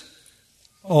goodness,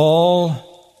 all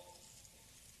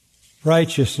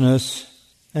righteousness,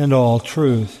 and all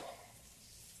truth.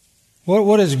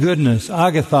 What is goodness?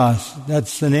 Agathos.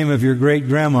 That's the name of your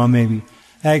great-grandma, maybe.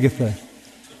 Agatha.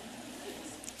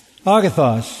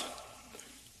 Agathos.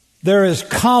 There is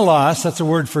kalos, that's a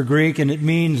word for Greek, and it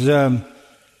means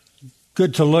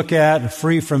good to look at,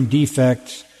 free from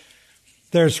defects.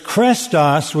 There's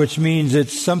krestos, which means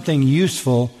it's something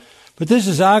useful. But this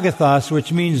is agathos,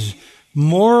 which means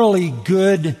morally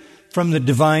good from the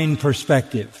divine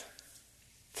perspective.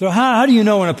 So how do you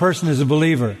know when a person is a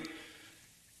believer?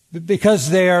 Because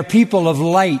they are people of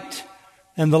light,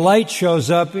 and the light shows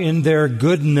up in their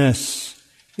goodness,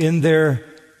 in their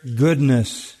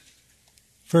goodness.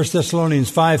 1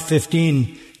 Thessalonians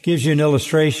 5:15 gives you an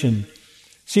illustration.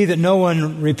 See that no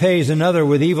one repays another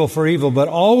with evil for evil, but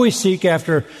always seek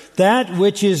after that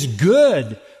which is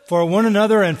good for one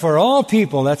another and for all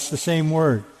people. That's the same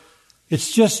word.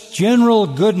 It's just general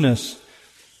goodness.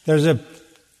 There's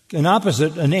an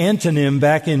opposite, an antonym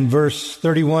back in verse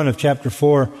 31 of chapter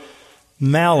 4,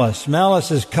 malice.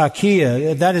 Malice is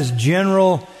kakia. That is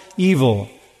general evil.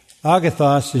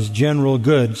 Agathos is general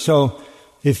good. So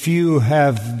if you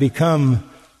have become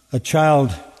a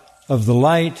child of the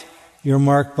light, you're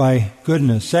marked by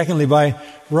goodness. Secondly, by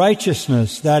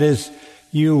righteousness. That is,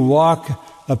 you walk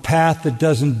a path that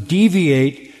doesn't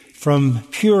deviate from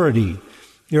purity.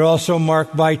 You're also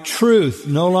marked by truth.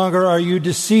 No longer are you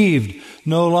deceived.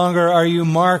 No longer are you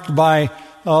marked by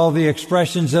all the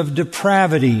expressions of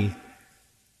depravity.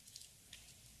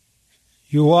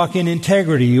 You walk in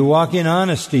integrity. You walk in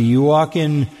honesty. You walk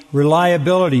in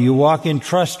reliability. You walk in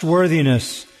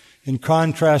trustworthiness, in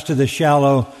contrast to the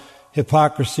shallow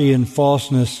hypocrisy and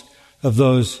falseness of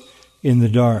those in the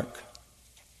dark.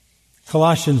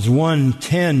 Colossians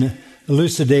 1:10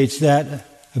 elucidates that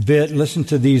a bit. Listen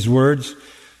to these words.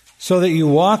 So that you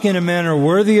walk in a manner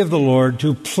worthy of the Lord,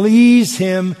 to please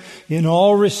Him in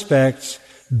all respects,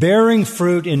 bearing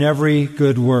fruit in every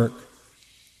good work.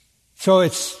 So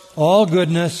it's all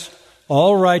goodness,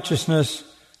 all righteousness,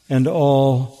 and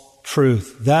all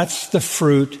truth. That's the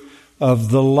fruit of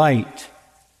the light.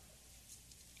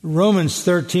 Romans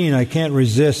 13, I can't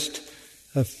resist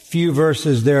a few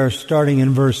verses there, starting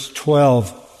in verse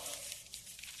 12.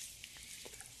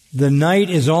 The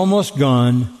night is almost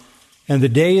gone, and the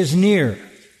day is near.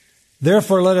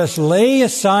 Therefore let us lay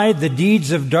aside the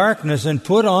deeds of darkness and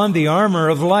put on the armor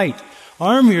of light.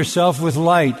 Arm yourself with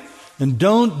light, and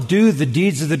don't do the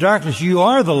deeds of the darkness. You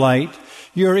are the light.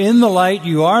 You're in the light.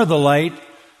 You are the light.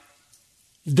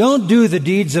 Don't do the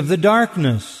deeds of the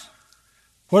darkness.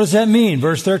 What does that mean?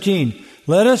 Verse 13,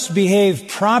 let us behave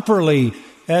properly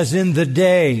as in the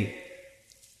day.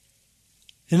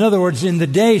 In other words, in the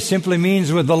day simply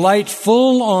means with the light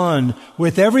full on,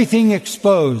 with everything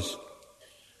exposed.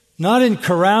 Not in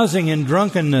carousing and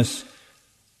drunkenness,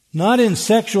 not in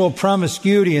sexual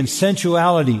promiscuity and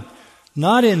sensuality,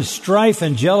 not in strife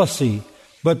and jealousy,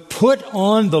 but put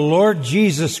on the Lord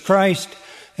Jesus Christ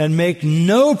and make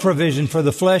no provision for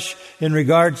the flesh in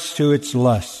regards to its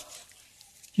lusts.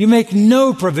 You make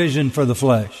no provision for the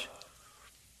flesh.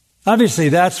 Obviously,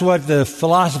 that's what the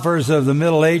philosophers of the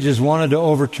Middle Ages wanted to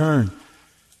overturn.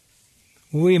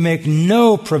 We make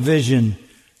no provision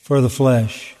for the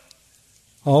flesh.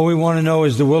 All we want to know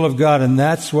is the will of God, and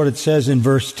that's what it says in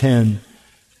verse 10.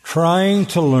 Trying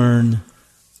to learn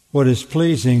what is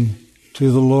pleasing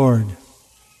to the Lord.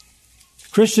 The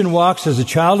Christian walks as a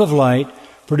child of light,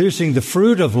 producing the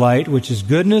fruit of light, which is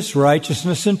goodness,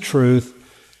 righteousness, and truth,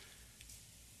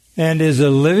 and is a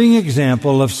living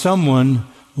example of someone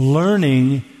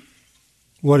learning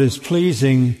what is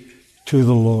pleasing to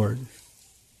the Lord.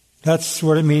 That's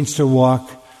what it means to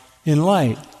walk in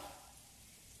light.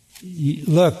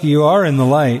 Look, you are in the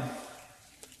light.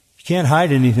 You can't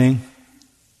hide anything.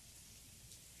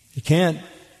 You can't.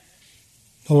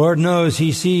 The Lord knows.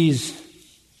 He sees.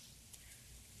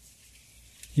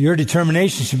 Your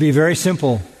determination should be very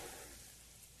simple.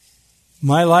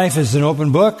 My life is an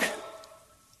open book.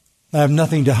 I have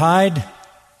nothing to hide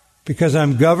because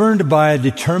I'm governed by a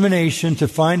determination to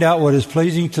find out what is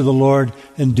pleasing to the Lord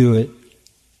and do it.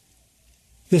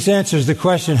 This answers the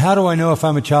question, how do I know if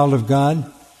I'm a child of God?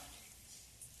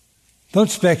 Don't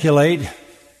speculate.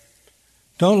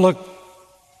 Don't look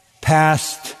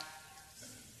past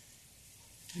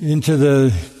into the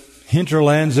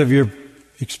hinterlands of your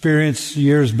experience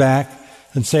years back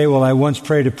and say, well, I once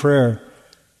prayed a prayer.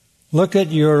 Look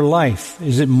at your life.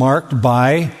 Is it marked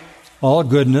by all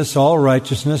goodness, all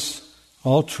righteousness,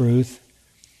 all truth?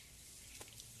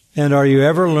 And are you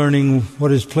ever learning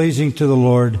what is pleasing to the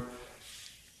Lord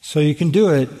so you can do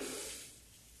it?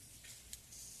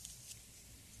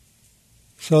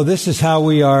 So this is how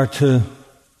we are to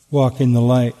walk in the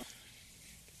light.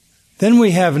 Then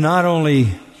we have not only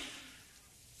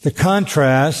the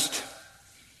contrast,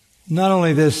 not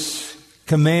only this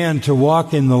command to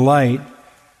walk in the light,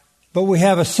 but we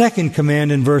have a second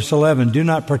command in verse 11. Do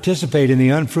not participate in the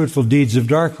unfruitful deeds of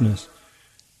darkness.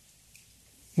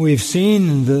 We've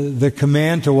seen the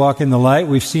command to walk in the light.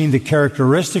 We've seen the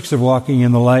characteristics of walking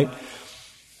in the light.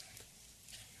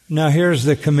 Now here's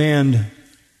the command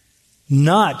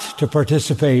not to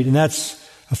participate, and that's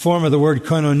a form of the word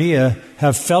koinonia,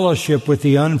 have fellowship with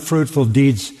the unfruitful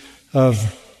deeds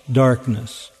of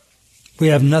darkness. We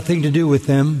have nothing to do with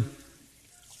them.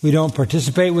 We don't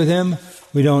participate with them.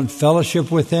 We don't fellowship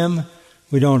with them.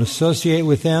 We don't associate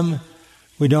with them.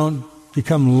 We don't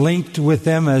become linked with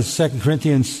them, as 2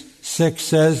 Corinthians 6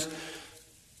 says.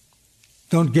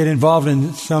 Don't get involved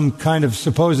in some kind of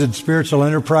supposed spiritual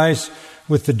enterprise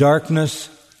with the darkness.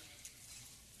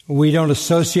 We don't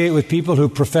associate with people who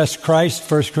profess Christ,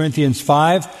 1 Corinthians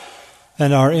 5,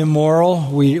 and are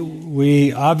immoral.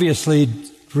 We obviously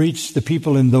reach the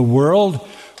people in the world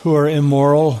who are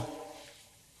immoral,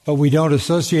 but we don't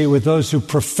associate with those who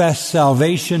profess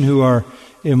salvation who are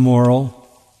immoral.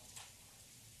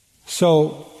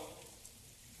 So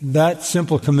that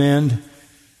simple command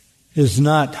is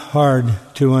not hard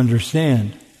to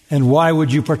understand. And why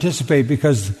would you participate?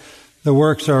 Because the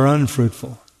works are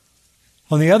unfruitful.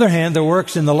 On the other hand, the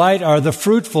works in the light are the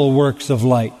fruitful works of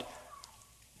light.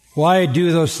 Why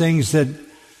do those things that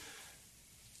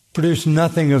produce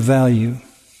nothing of value?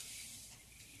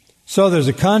 So there's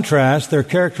a contrast, there are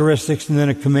characteristics, and then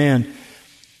a command.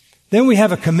 Then we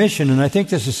have a commission, and I think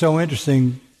this is so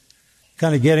interesting,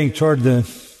 kind of getting toward the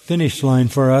finish line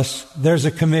for us. There's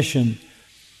a commission.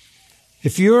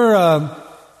 If you're a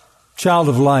child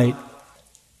of light,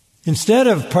 instead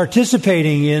of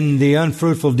participating in the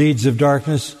unfruitful deeds of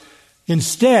darkness,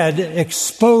 instead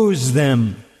expose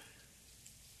them.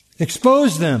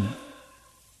 Expose them.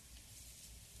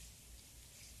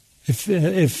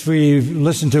 If we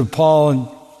listen to Paul in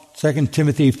 2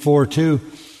 Timothy 4:2,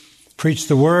 preach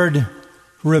the word,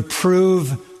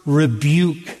 reprove,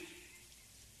 rebuke.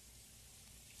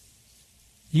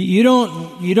 You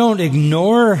don't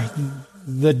ignore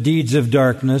the deeds of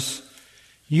darkness.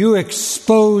 You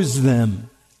expose them.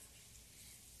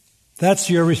 That's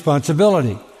your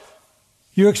responsibility.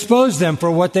 You expose them for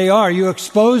what they are. You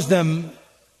expose them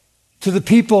to the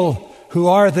people who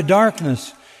are the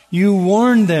darkness. You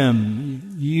warn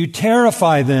them. You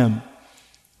terrify them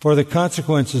for the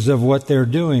consequences of what they're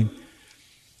doing.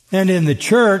 And in the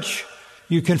church,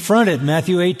 you confront it.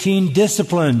 Matthew 18,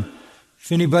 discipline.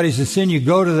 If anybody's in sin, you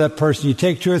go to that person. You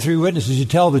take 2 or 3 witnesses. You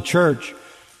tell the church.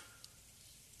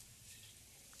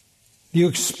 You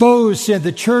expose sin.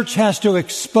 The church has to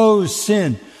expose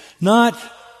sin, not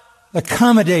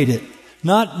accommodate it,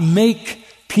 not make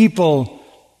people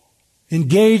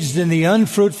engaged in the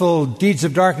unfruitful deeds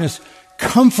of darkness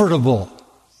comfortable.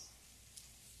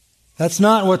 That's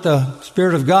not what the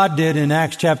Spirit of God did in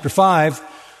Acts chapter 5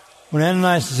 when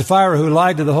Ananias and Sapphira, who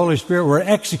lied to the Holy Spirit, were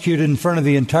executed in front of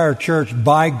the entire church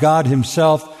by God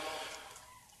Himself,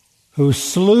 who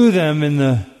slew them in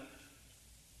the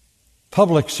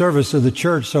public service of the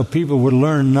church so people would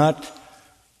learn not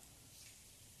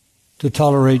to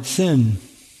tolerate sin.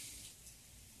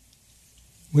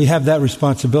 We have that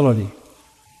responsibility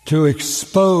to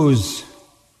expose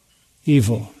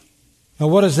evil. Now,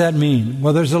 what does that mean?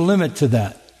 Well, there's a limit to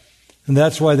that. And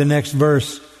that's why the next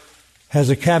verse has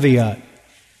a caveat.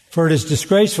 For it is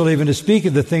disgraceful even to speak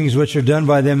of the things which are done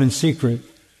by them in secret.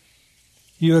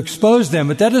 You expose them,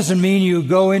 but that doesn't mean you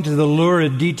go into the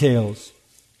lurid details.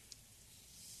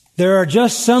 There are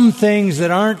just some things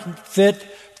that aren't fit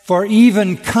for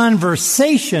even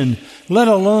conversation, let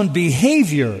alone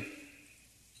behavior.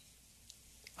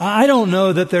 I don't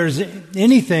know that there's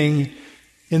anything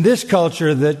in this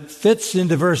culture that fits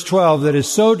into verse 12 that is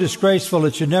so disgraceful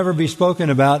it should never be spoken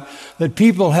about that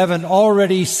people haven't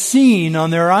already seen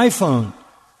on their iPhone.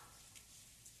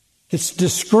 It's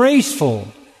disgraceful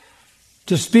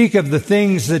to speak of the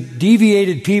things that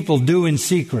deviated people do in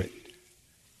secret.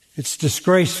 It's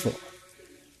disgraceful.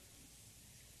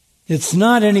 It's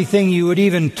not anything you would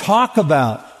even talk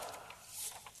about.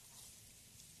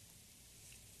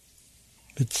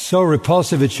 It's so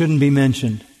repulsive it shouldn't be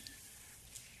mentioned.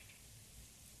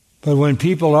 But when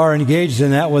people are engaged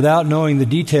in that without knowing the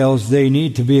details, they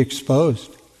need to be exposed.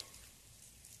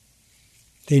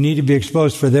 They need to be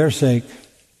exposed for their sake.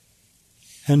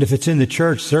 And if it's in the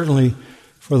church, certainly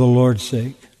for the Lord's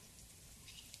sake.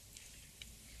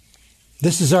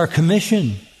 This is our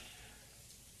commission.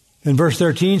 And verse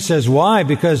 13 says, why?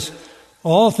 Because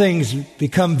all things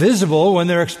become visible when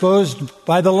they're exposed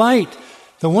by the light.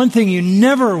 The one thing you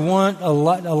never want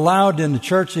allowed in the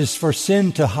church is for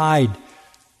sin to hide.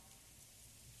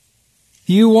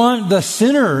 You want the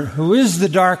sinner who is the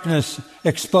darkness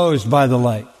exposed by the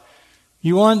light.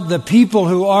 You want the people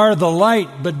who are the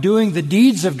light but doing the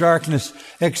deeds of darkness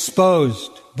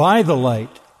exposed by the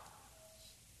light.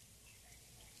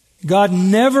 God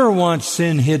never wants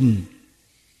sin hidden.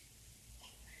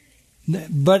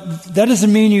 But that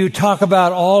doesn't mean you talk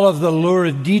about all of the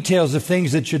lurid details of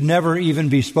things that should never even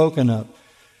be spoken of.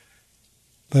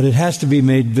 But it has to be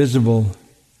made visible.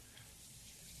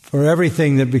 For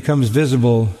everything that becomes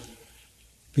visible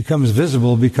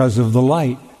because of the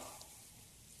light.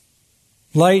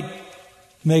 Light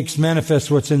makes manifest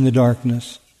what's in the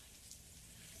darkness.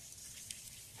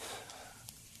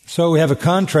 So we have a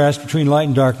contrast between light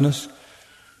and darkness.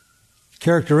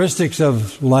 Characteristics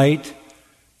of light: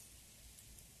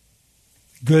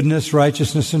 goodness,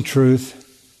 righteousness, and truth.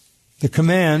 The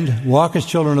command, walk as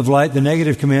children of light. The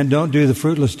negative command, don't do the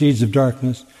fruitless deeds of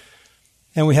darkness.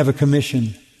 And we have a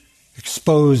commission,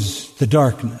 expose the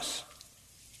darkness.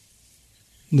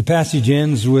 And the passage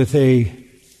ends with a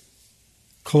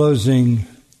closing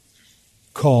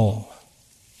call.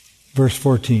 Verse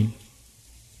 14.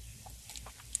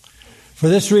 For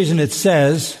this reason it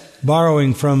says,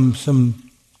 borrowing from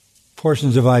some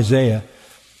portions of Isaiah,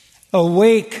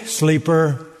 awake,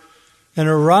 sleeper, and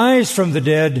arise from the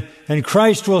dead, and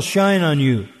Christ will shine on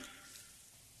you.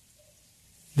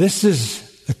 This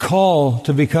is the call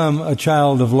to become a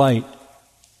child of light.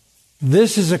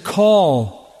 This is a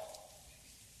call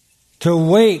to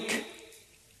wake,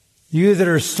 you that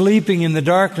are sleeping in the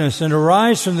darkness, and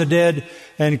arise from the dead,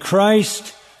 and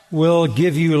Christ will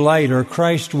give you light, or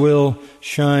Christ will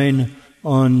shine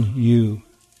on you.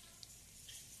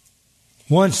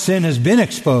 Once sin has been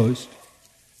exposed,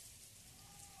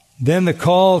 then the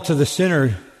call to the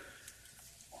sinner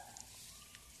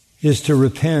is to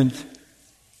repent.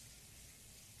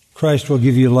 Christ will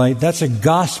give you light. That's a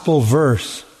gospel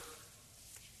verse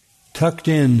tucked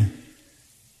in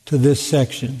to this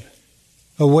section.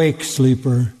 Awake,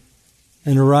 sleeper,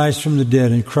 and arise from the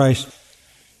dead, and Christ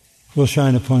will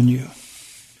shine upon you.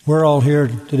 We're all here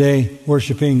today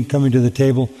worshiping, coming to the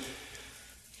table,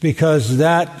 because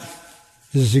that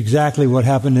is exactly what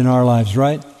happened in our lives,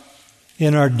 right?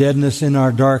 In our deadness, in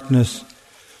our darkness,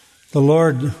 the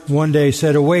Lord one day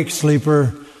said, awake,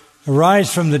 sleeper,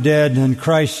 arise from the dead, and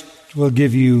Christ will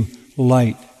give you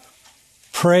light.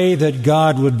 Pray that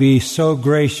God would be so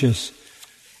gracious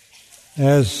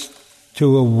as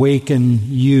to awaken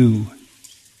you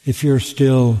if you're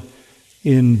still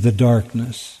in the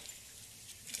darkness.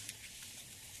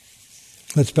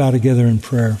 Let's bow together in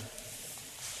prayer.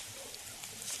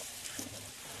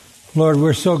 Lord,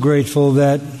 we're so grateful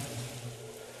that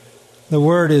the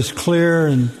Word is clear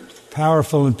and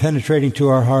powerful and penetrating to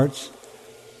our hearts.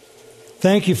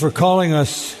 Thank you for calling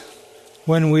us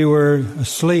when we were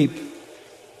asleep,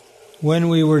 when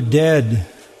we were dead,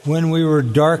 when we were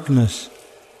darkness,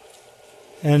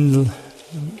 and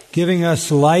giving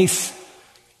us life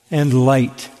and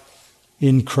light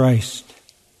in Christ.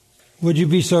 Would you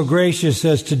be so gracious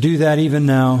as to do that even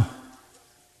now?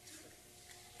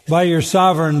 By your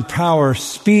sovereign power,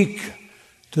 speak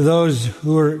to those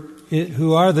who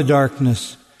are the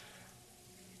darkness.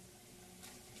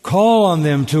 Call on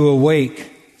them to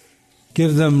awake.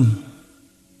 Give them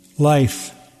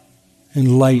life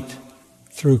and light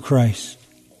through Christ.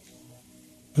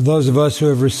 For those of us who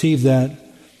have received that,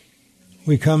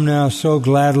 we come now so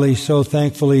gladly, so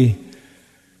thankfully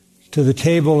to the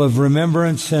table of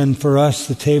remembrance, and for us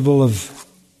the table of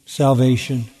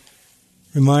salvation,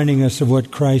 reminding us of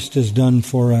what Christ has done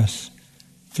for us.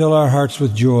 Fill our hearts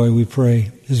with joy, we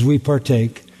pray, as we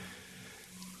partake.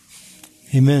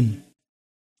 Amen.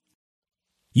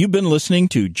 You've been listening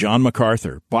to John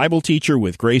MacArthur, Bible teacher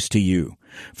with Grace to You.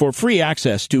 For free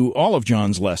access to all of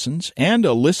John's lessons and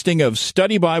a listing of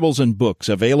study Bibles and books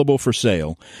available for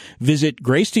sale, visit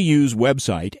Grace to You's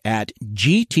website at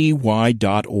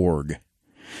gty.org.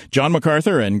 John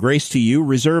MacArthur and Grace to You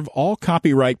reserve all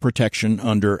copyright protection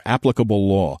under applicable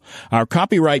law. Our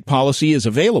copyright policy is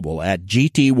available at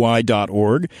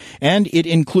gty.org, and it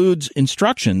includes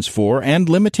instructions for and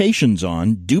limitations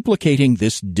on duplicating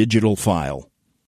this digital file.